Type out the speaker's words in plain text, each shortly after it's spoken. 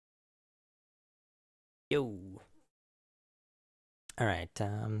Yo. All right.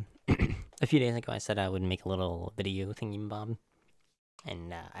 A few days ago, I said I would make a little video thingy bob,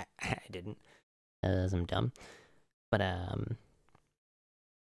 and I didn't, as I'm dumb. But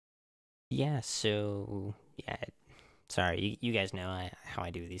yeah. So yeah. Sorry, you guys know how I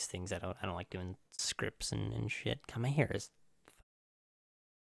do these things. I don't like doing scripts and shit. God, my hair is.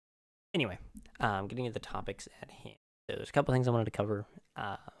 Anyway, getting into the topics at hand. So there's a couple things I wanted to cover.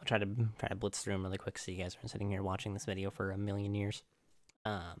 I'll try to blitz through them really quick, so you guys aren't sitting here watching this video for a million years.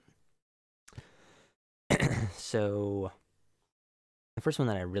 Um. So the first one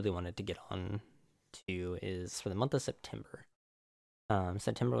that I really wanted to get on to is for the month of September.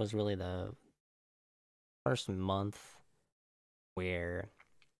 September was really the first month where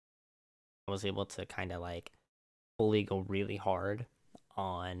I was able to kind of like fully go really hard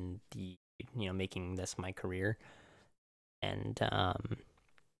on making this my career. And I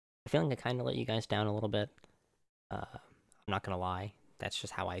feel like I kind of let you guys down a little bit. I'm not gonna lie, that's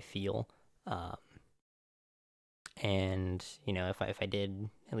just how I feel. Um, and if I did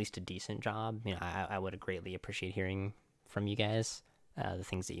at least a decent job, I would greatly appreciate hearing from you guys, the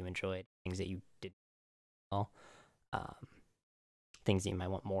things that you enjoyed, things that you did well, um, things that you might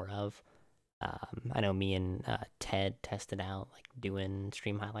want more of. I know me and Ted tested out like doing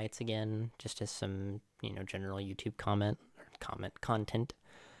stream highlights again, just as some general YouTube comment content.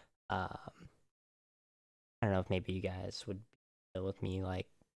 Um, I don't know if maybe you guys would deal with me like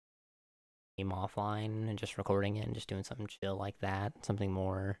game offline and just recording it and just doing something chill like that, something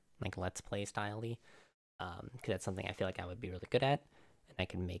more like let's play styley. Because that's something I feel like I would be really good at, and I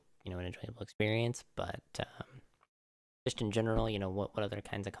could make an enjoyable experience. But just in general, what other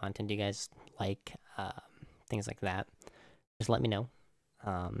kinds of content do you guys like? Things like that. Just let me know.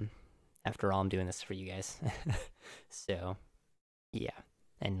 Um, After all, I'm doing this for you guys. So yeah,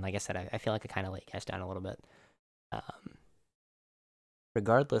 and like I said, I feel like I kind of let you guys down a little bit. Um,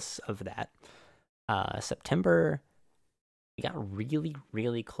 Regardless of that, September we got really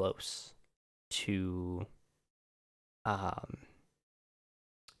really close to um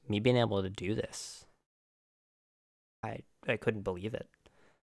me being able to do this. I couldn't believe it.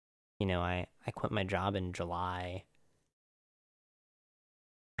 I quit my job in July.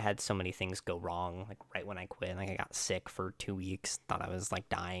 I had so many things go wrong, like right when I quit. Like I got sick for 2 weeks, thought I was like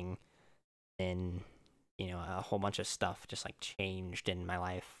dying. And a whole bunch of stuff just like changed in my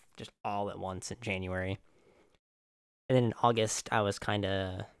life just all at once in January. And then in August, I was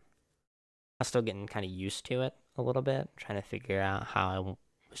still getting kind of used to it a little bit, trying to figure out how I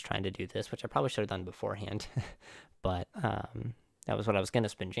was trying to do this, which I probably should have done beforehand. But that was what I was going to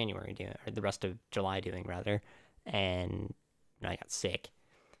spend January doing, or the rest of July doing, rather. And I got sick,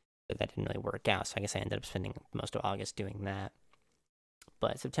 but that didn't really work out. So I guess I ended up spending most of August doing that.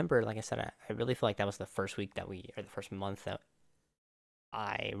 But September, like I said, I really feel like that was the first week or the first month that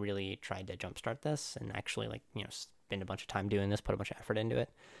I really tried to jumpstart this and actually, like, spend a bunch of time doing this, put a bunch of effort into it,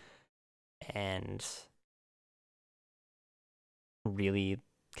 and really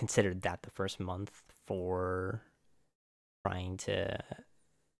considered that the first month for trying to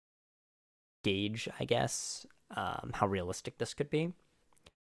gauge, I guess, how realistic this could be.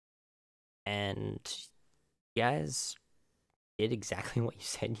 And you guys did exactly what you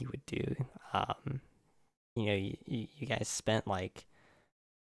said you would do. You guys spent like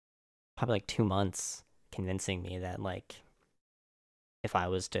probably like 2 months convincing me that like if I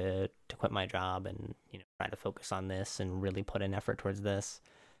was to quit my job and try to focus on this and really put an effort towards this,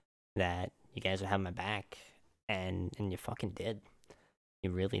 that you guys would have my back, and you fucking did.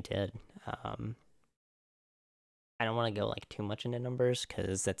 You really did. I don't want to go like too much into numbers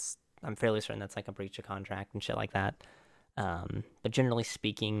because I'm fairly certain that's like a breach of contract and shit like that. But generally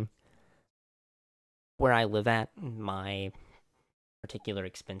speaking, where I live at, my particular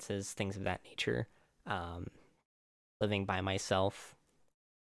expenses, things of that nature, um, living by myself,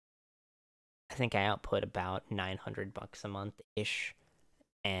 I think I output about $900 a month ish,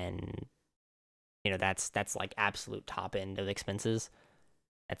 and that's like absolute top end of expenses.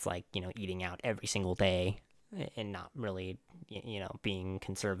 That's like eating out every single day and not really being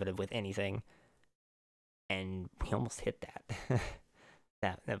conservative with anything. And we almost hit that.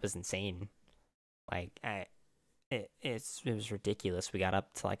 That was insane. Like it was ridiculous. We got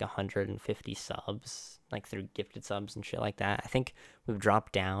up to like 150 subs, like through gifted subs and shit like that. I think we've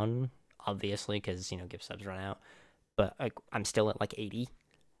dropped down obviously because gift subs run out, but like I'm still at like 80,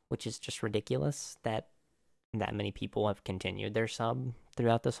 which is just ridiculous that many people have continued their sub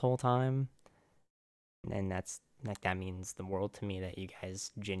throughout this whole time. And that's like that means the world to me that you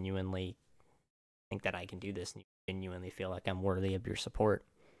guys genuinely think that I can do this and you genuinely feel like I'm worthy of your support.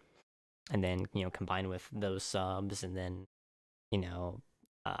 and then combined with those subs, and then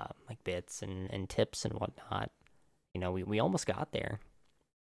like bits and tips and whatnot, we almost got there.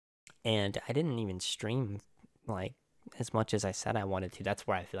 And I didn't even stream like as much as I said I wanted to. That's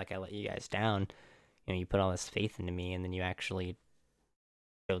where I feel like I let you guys down. You put all this faith into me, and then you actually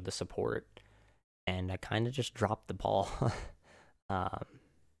showed the support, and I kind of just dropped the ball. um,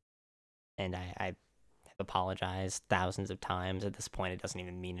 and I have apologized thousands of times. At this point, it doesn't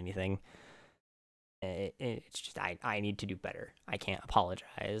even mean anything. It's just I need to do better. I can't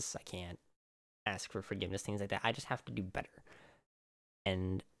apologize. I can't ask for forgiveness, things like that. I just have to do better.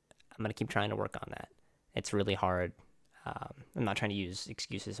 And I'm going to keep trying to work on that. It's really hard. I'm not trying to use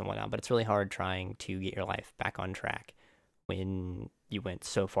excuses and whatnot, but it's really hard trying to get your life back on track when you went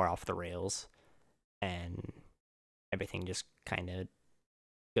so far off the rails and everything just kind of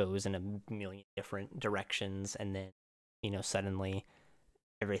goes in a million different directions. And then, suddenly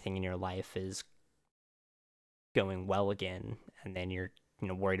everything in your life is going well again. And then you're,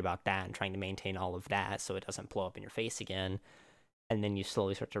 worried about that and trying to maintain all of that so it doesn't blow up in your face again. And then you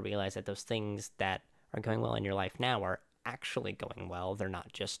slowly start to realize that those things that are going well in your life now are actually going well. They're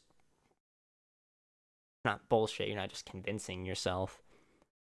not just not bullshit. You're not just convincing yourself.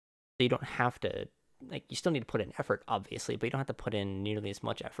 So you don't have to, you still need to put in effort, obviously, but you don't have to put in nearly as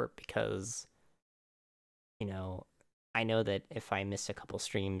much effort because, I know that if I miss a couple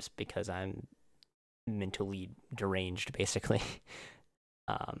streams because I'm mentally deranged, basically,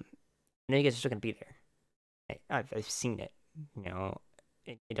 I know you guys are still going to be there. I've seen it.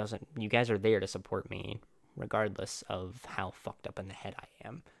 It doesn't, you guys are there to support me regardless of how fucked up in the head I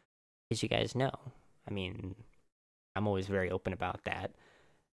am, as you guys know. I mean, I'm always very open about that,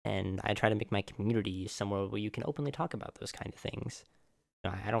 and I try to make my community somewhere where you can openly talk about those kind of things.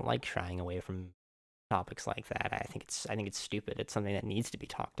 I don't like shying away from topics like that. I think it's stupid. It's something that needs to be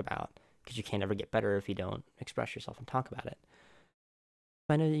talked about because you can't ever get better if you don't express yourself and talk about it.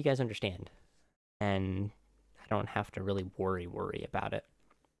 But I know that you guys understand, and I don't have to really worry about it.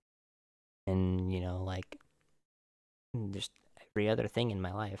 And, just every other thing in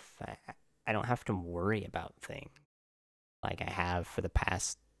my life, I don't have to worry about things like I have for the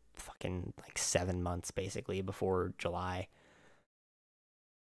past fucking 7 months, basically, before July.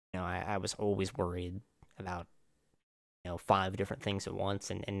 I was always worried about, 5 different things at once.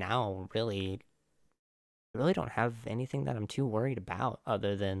 And now really don't have anything that I'm too worried about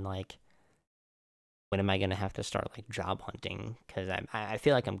other than when am I going to have to start job hunting? Because I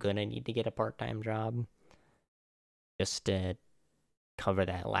feel like I'm going to need to get a part-time job just to cover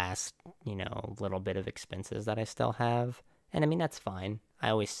that last, little bit of expenses that I still have. And I mean, that's fine. I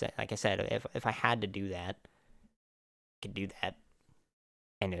always say, like I said, if I had to do that, I could do that.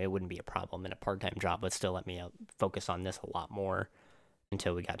 And it wouldn't be a problem. And a part-time job would still let me focus on this a lot more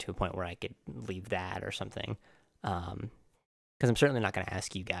until we got to a point where I could leave that or something. Because I'm certainly not going to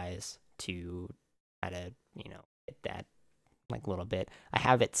ask you guys to try to, get that little bit. I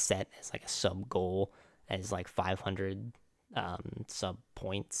have it set as a sub goal as 500 sub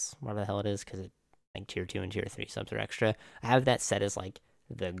points, whatever the hell it is, because it tier 2 and tier 3 subs are extra. I have that set as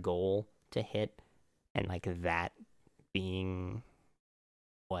the goal to hit, and that being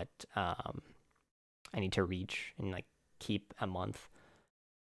what I need to reach and keep a month.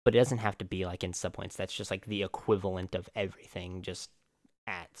 But it doesn't have to be in sub points. That's just the equivalent of everything just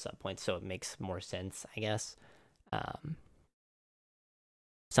at sub points, so it makes more sense, I guess. So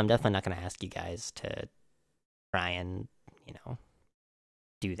I'm definitely not going to ask you guys to try and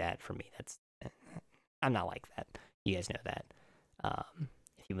do that for me. I'm not like that. You guys know that.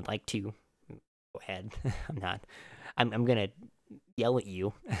 If you would like to, go ahead. I'm gonna yell at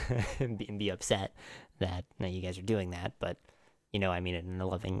you and be upset that you guys are doing that, but I mean it in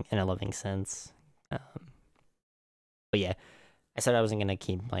a loving sense. But yeah, I said I wasn't gonna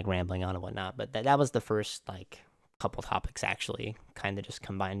keep rambling on and whatnot, but that was the first couple topics actually kind of just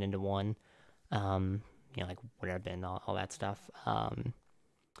combined into one. Where I've been, all that stuff.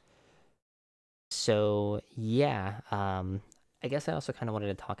 So yeah, I guess I also kind of wanted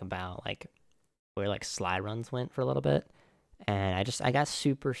to talk about where Sly runs went for a little bit, and I got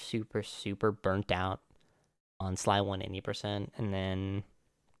super burnt out on Sly 180%, and then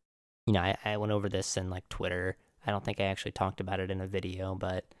I went over this in Twitter. I don't think I actually talked about it in a video,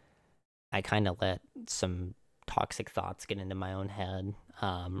 but I kind of let some toxic thoughts get into my own head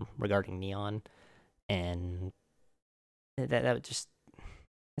regarding Neon, and that just,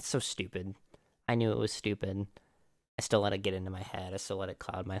 it's so stupid. I knew it was stupid. I still let it get into my head. I still let it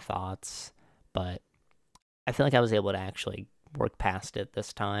cloud my thoughts, but I feel like I was able to actually work past it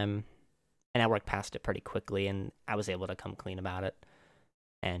this time, and I worked past it pretty quickly, and I was able to come clean about it.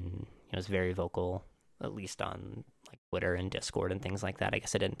 And is very vocal, at least on like Twitter and Discord and things like that. I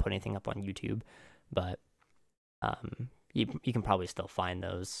guess I didn't put anything up on YouTube, but you can probably still find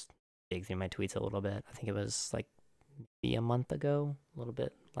those. Dig through my tweets a little bit. I think it was like maybe a month ago, a little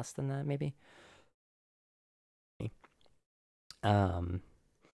bit less than that, maybe. So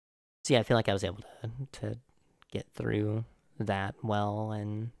yeah, I feel like I was able to get through that well,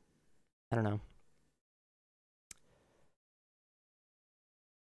 and I don't know.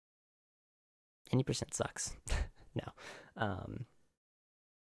 Any percent sucks. No.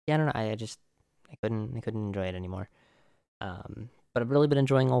 Yeah, I don't know. I couldn't enjoy it anymore. But I've really been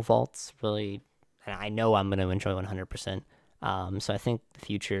enjoying all vaults. Really, and I know I'm gonna enjoy 100%. So I think the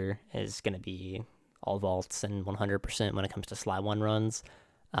future is gonna be all vaults and 100% when it comes to Sly 1 runs.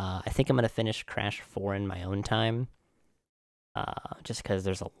 I think I'm gonna finish Crash 4 in my own time. Just because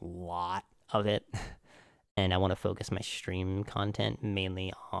there's a lot of it, and I want to focus my stream content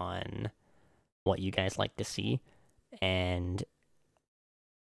mainly on what you guys like to see. And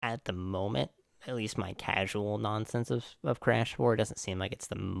at the moment, at least my casual nonsense of Crash 4 doesn't seem like it's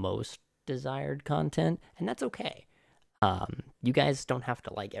the most desired content, and that's okay. You guys don't have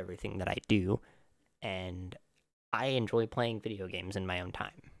to like everything that I do, and I enjoy playing video games in my own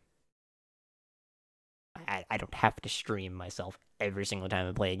time. I don't have to stream myself every single time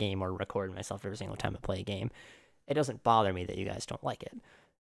I play a game or record myself every single time I play a game. It doesn't bother me that you guys don't like it.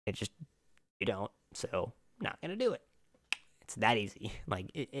 It just, you don't, so not gonna do it. It's that easy.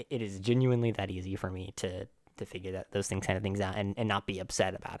 Like, it is genuinely that easy for me to figure those kind of things out and not be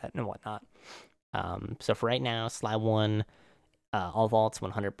upset about it and whatnot. So for right now, Sly 1, all vaults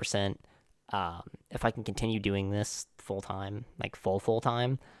 100%. If I can continue doing this full time, like full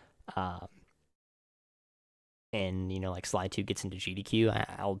time, and like Sly 2 gets into GDQ,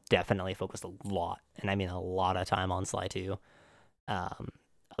 I'll definitely focus a lot, and I mean a lot of time on Sly 2.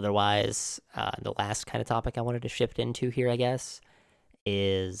 Otherwise, the last kind of topic I wanted to shift into here, I guess,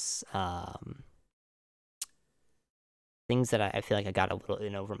 is things that I feel like I got a little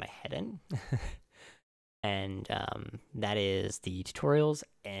in over my head in. And that is the tutorials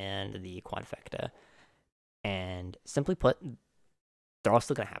and the quadfecta. And simply put, they're all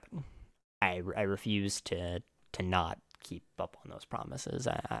still going to happen. I refuse to not keep up on those promises.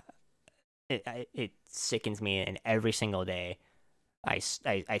 It sickens me, and every single day I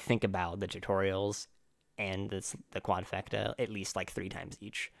think about the tutorials and the quadfecta at least like 3 times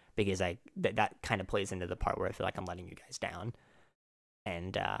each, because that kind of plays into the part where I feel like I'm letting you guys down.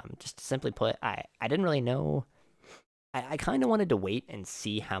 And just simply put, I didn't really know. I kind of wanted to wait and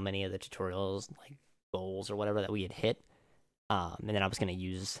see how many of the tutorials, like goals or whatever, that we had hit. And then I was going to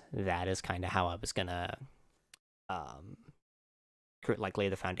use that as kind of how I was going to like lay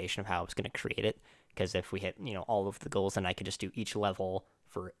the foundation of how I was going to create it. Because if we hit, all of the goals, then I could just do each level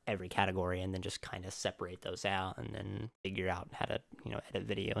for every category and then just kind of separate those out and then figure out how to, edit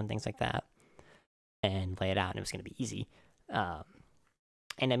video and things like that and lay it out. And it was going to be easy.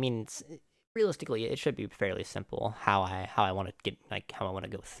 And I mean, realistically, it should be fairly simple how I want to get, like, how I want to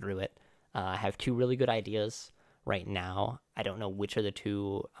go through it. I have 2 really good ideas right now. I don't know which of the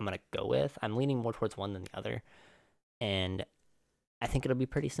 2 I'm going to go with. I'm leaning more towards one than the other. And I think it'll be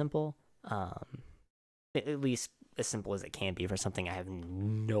pretty simple. At least as simple as it can be for something I have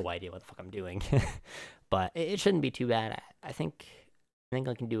no idea what the fuck I'm doing. But it shouldn't be too bad. I think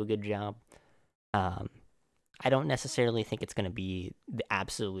I can do a good job. I don't necessarily think it's going to be the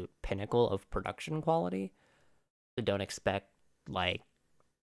absolute pinnacle of production quality. So don't expect, like,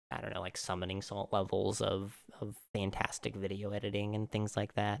 I don't know, like summoning salt levels of fantastic video editing and things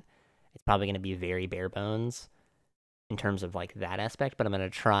like that. It's probably going to be very bare bones in terms of like that aspect, but I'm going to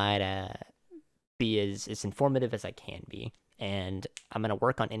try to be as informative as I can be. And I'm going to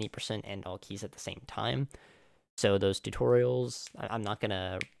work on any percent and all keys at the same time. So those tutorials, I'm not going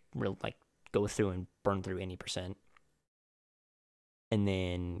to really like go through and burn through any percent and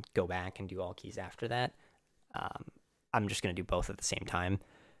then go back and do all keys after that. I'm just going to do both at the same time,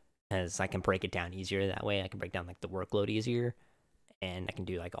 as I can break it down easier that way. I can break down like the workload easier, and I can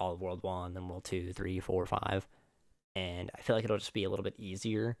do like all of World 1, then World 2, 3, 4, 5. And I feel like it'll just be a little bit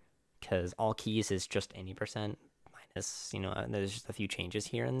easier because all keys is just any percent minus, there's just a few changes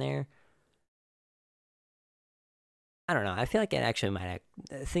here and there. I don't know. I feel like it actually might,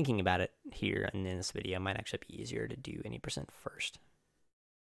 thinking about it here and in this video, might actually be easier to do any percent first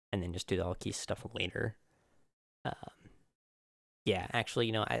and then just do the all key stuff later. Yeah,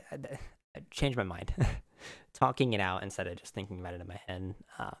 actually, I changed my mind. Talking it out instead of just thinking about it in my head,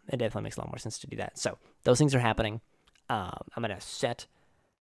 it definitely makes a lot more sense to do that. So those things are happening. I'm going to set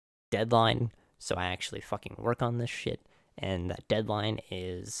deadline so I actually fucking work on this shit and that deadline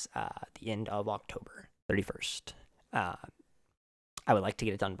is the end of October 31st. I would like to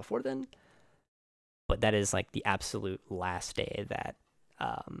get it done before then, but that is like the absolute last day that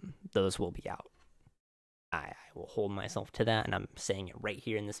those will be out. I will hold myself to that, and I'm saying it right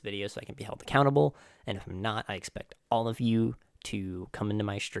here in this video so I can be held accountable. And if I'm not, I expect all of you to come into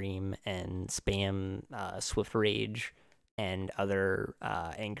my stream and spam Swift Rage and other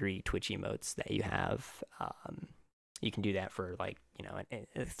angry Twitch emotes that you have. You can do that for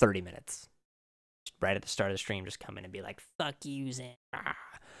 30 minutes. Right at the start of the stream, just come in and be like, fuck you, Zan,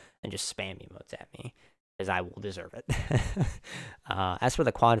 and just spam emotes at me, because I will deserve it. As for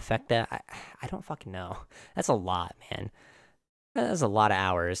the quadfecta, I don't fucking know. That's a lot, man. That's a lot of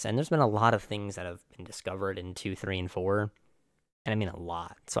hours, and there's been a lot of things that have been discovered in 2, 3, and 4, and I mean a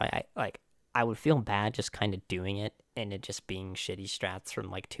lot. So I would feel bad just kind of doing it, and it just being shitty strats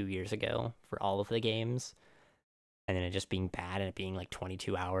from like 2 years ago for all of the games, and then it just being bad and it being like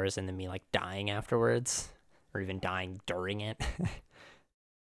 22 hours and then me like dying afterwards, or even dying during it.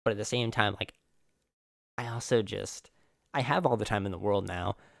 But at the same time, like, I have all the time in the world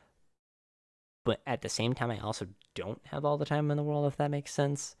now, but at the same time, I also don't have all the time in the world, if that makes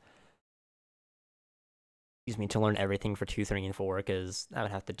sense. Excuse me, to learn everything for 2, 3, and 4, because I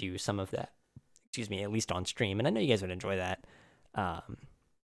would have to do some of that, at least on stream, and I know you guys would enjoy that. I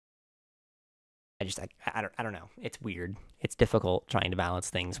don't know. It's weird. It's difficult trying to balance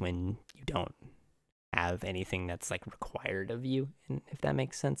things when you don't have anything that's like required of you, if that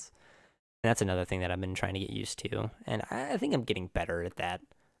makes sense. And that's another thing that I've been trying to get used to, and I think I'm getting better at that.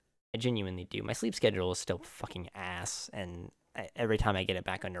 I genuinely do. My sleep schedule is still fucking ass, and every time I get it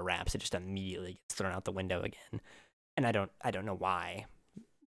back under wraps, it just immediately gets thrown out the window again. And I don't know why.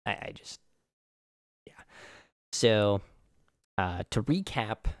 I just, yeah. So, to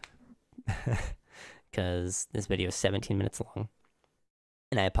recap, because this video is 17 minutes long,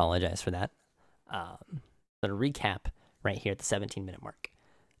 and I apologize for that. So to recap right here at the 17-minute mark,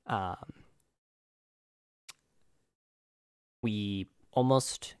 we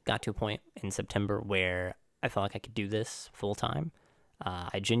almost got to a point in September where I felt like I could do this full time.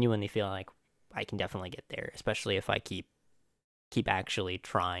 I genuinely feel like I can definitely get there, especially if I keep actually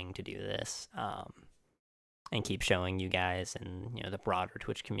trying to do this, and keep showing you guys and the broader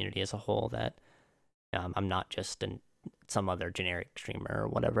Twitch community as a whole that I'm not just some other generic streamer or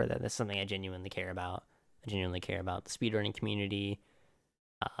whatever. That is something I genuinely care about. I genuinely care about the speedrunning community,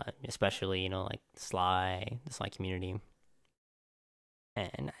 especially like the Sly community,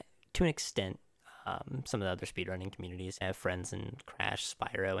 and to an extent, some of the other speedrunning communities. I have friends in Crash,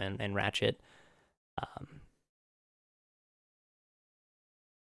 Spyro, and Ratchet.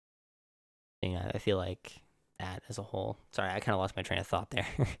 I feel like that as a whole. Sorry, I kind of lost my train of thought there.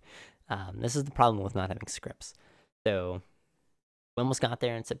 This is the problem with not having scripts. So we almost got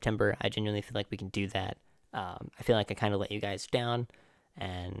there in September. I genuinely feel like we can do that. I feel like I kind of let you guys down,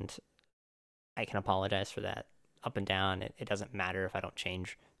 and I can apologize for that. Up and down, it doesn't matter if I don't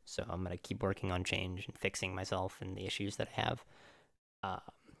change. So I'm going to keep working on change and fixing myself and the issues that I have.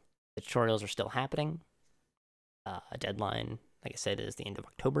 The tutorials are still happening. A deadline, like I said, is the end of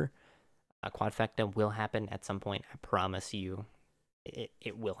October. Quadfecta will happen at some point. I promise you,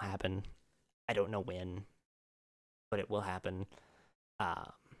 it will happen. I don't know when, but it will happen.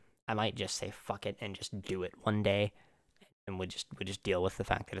 I might just say fuck it and just do it one day, and we just deal with the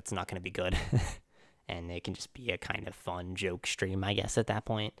fact that it's not going to be good, and it can just be a kind of fun joke stream, I guess, at that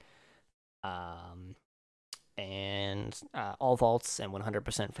point. And all vaults and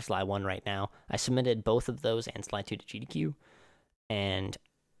 100% for Sly 1 right now. I submitted both of those and Sly 2 to GDQ, and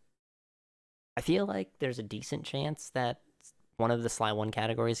I feel like there's a decent chance that one of the Sly 1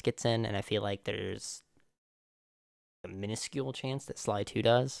 categories gets in, and I feel like there's a minuscule chance that Sly 2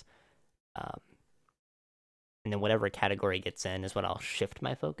 does. And then whatever category gets in is what I'll shift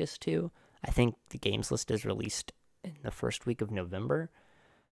my focus to. I think the games list is released in the first week of November,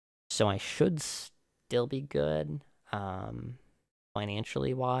 so I should still be good,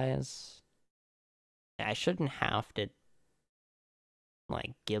 financially wise. I shouldn't have to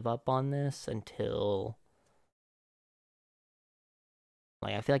give up on this until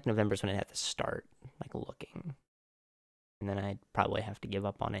I feel like November's when I have to start looking, and then I'd probably have to give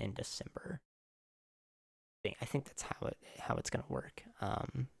up on it in December. I think that's how it's gonna work.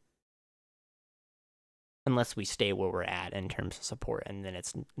 Unless we stay where we're at in terms of support, and then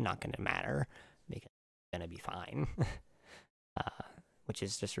it's not gonna matter because it's gonna be fine. Which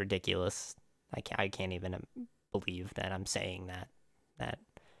is just ridiculous. I can't even believe that I'm saying that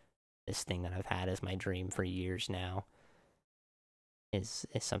this thing that I've had as my dream for years now is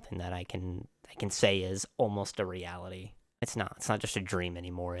something that I can say is almost a reality. It's not just a dream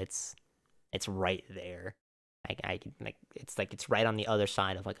anymore. It's right there. I like it's right on the other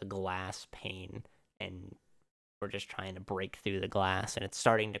side of like a glass pane, and we're just trying to break through the glass, and it's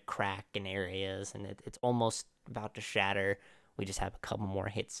starting to crack in areas, and it's almost about to shatter. We just have a couple more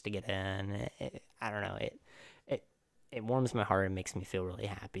hits to get in. I don't know. It it warms my heart and makes me feel really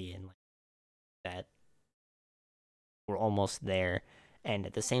happy, and like that we're almost there. And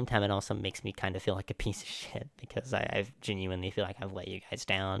at the same time, it also makes me kind of feel like a piece of shit because I genuinely feel like I've let you guys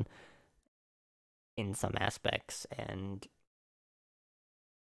down in some aspects, and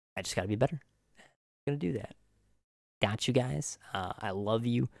I just got to be better. I'm gonna do that. Got you guys. I love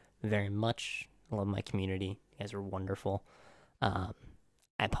you very much. I love my community. You guys are wonderful. Um,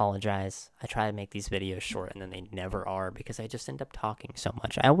 I apologize. I try to make these videos short, and then they never are because I just end up talking so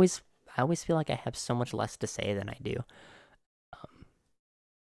much. I always feel like I have so much less to say than I do. Um,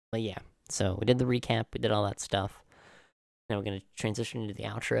 but yeah, so we did the recap. We did all that stuff. Now we're gonna transition into the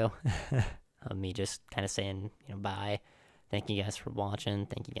outro. Of me just kind of saying, bye. Thank you guys for watching.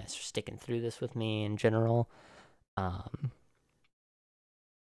 Thank you guys for sticking through this with me in general.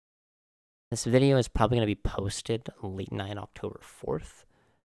 This video is probably going to be posted late night October 4th.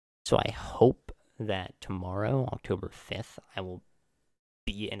 So I hope that tomorrow, October 5th, I will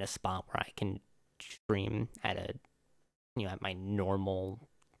be in a spot where I can stream at at my normal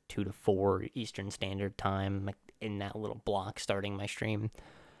 2 to 4 Eastern Standard Time, like in that little block starting my stream.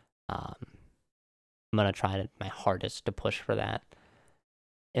 I'm going to try my hardest to push for that.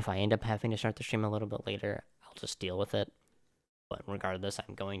 If I end up having to start the stream a little bit later, I'll just deal with it. But regardless,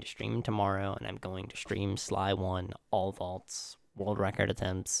 I'm going to stream tomorrow, and I'm going to stream Sly 1, all vaults, world record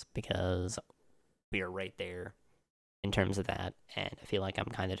attempts, because we are right there in terms of that, and I feel like I'm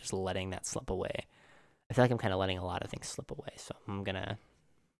kind of just letting that slip away. I feel like I'm kind of letting a lot of things slip away, so I'm gonna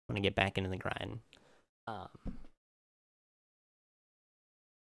get back into the grind.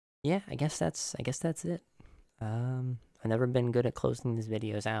 Yeah, I guess that's it. I've never been good at closing these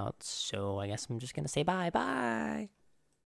videos out, so I guess I'm just gonna say bye.